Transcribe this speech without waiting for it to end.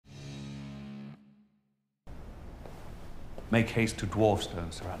Make haste to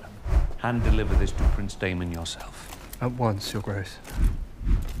Dwarfstone, Sir Alan. Hand-deliver this to Prince Daemon yourself. At once, Your Grace.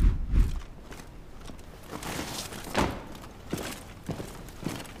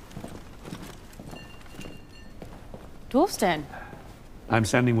 Dwarfstone? I'm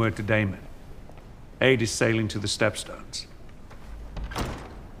sending word to Daemon. Aid is sailing to the Stepstones.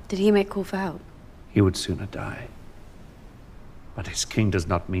 Did he make call for help? He would sooner die. But his king does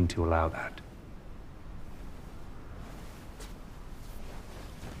not mean to allow that.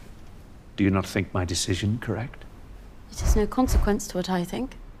 Do you not think my decision correct? It has no consequence to what I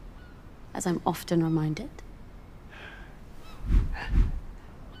think, as I'm often reminded.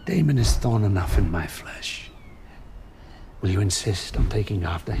 Daemon is thorn enough in my flesh. Will you insist on taking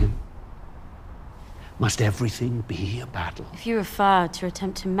after him? Must everything be a battle? If you refer to your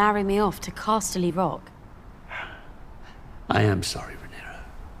attempt to marry me off to Casterly Rock... I am sorry, Rhaenyra.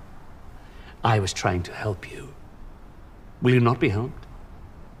 I was trying to help you. Will you not be helped?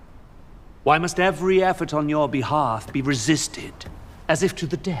 Why must every effort on your behalf be resisted, as if to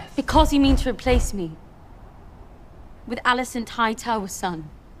the death? Because you mean to replace me. With Alicent Hightower's son.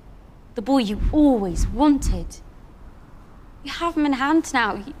 The boy you always wanted. You have him in hand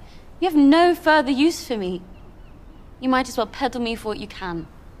now. You have no further use for me. You might as well peddle me for what you can.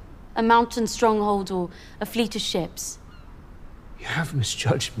 A mountain stronghold or a fleet of ships. You have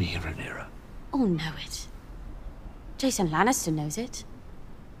misjudged me, Rhaenyra. Oh, know it. Jason Lannister knows it.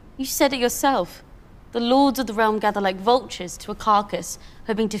 You said it yourself. The lords of the realm gather like vultures to a carcass,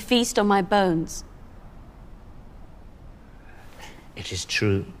 hoping to feast on my bones. It is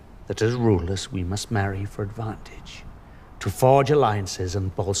true that as rulers we must marry for advantage, to forge alliances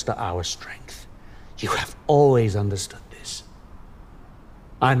and bolster our strength. You have always understood this.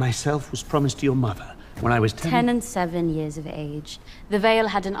 I myself was promised to your mother when I was 10 and 7 years of age. The Vale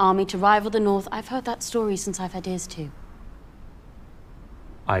had an army to rival the North. I've heard that story since I've had ears to.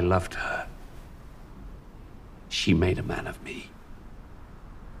 I loved her. She made a man of me.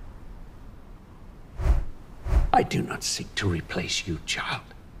 I do not seek to replace you, child.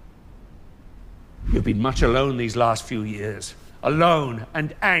 You've been much alone these last few years. Alone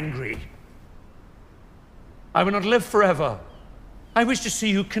and angry. I will not live forever. I wish to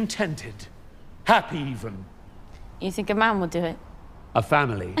see you contented. Happy, even. You think a man will do it? A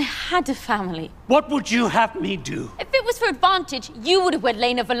family. I had a family. What would you have me do? If it was for advantage, you would have wed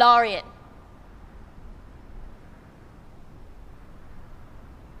Lena Velaryon.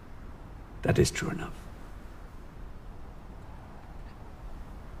 That is true enough.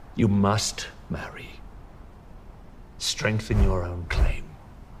 You must marry. Strengthen your own claim.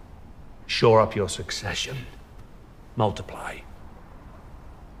 Shore up your succession. Multiply.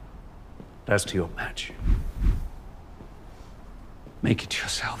 As to your match, make it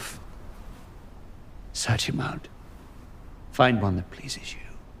yourself. Search him out. Find one that pleases you,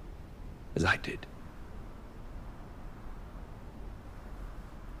 as I did.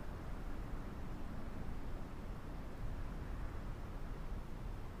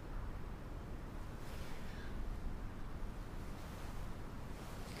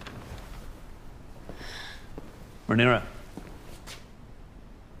 Rhaenyra.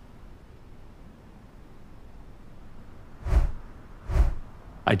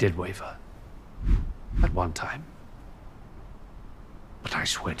 I did waver. At one time. But I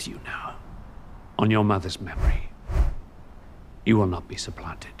swear to you now, on your mother's memory, you will not be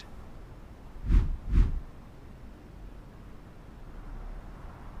supplanted.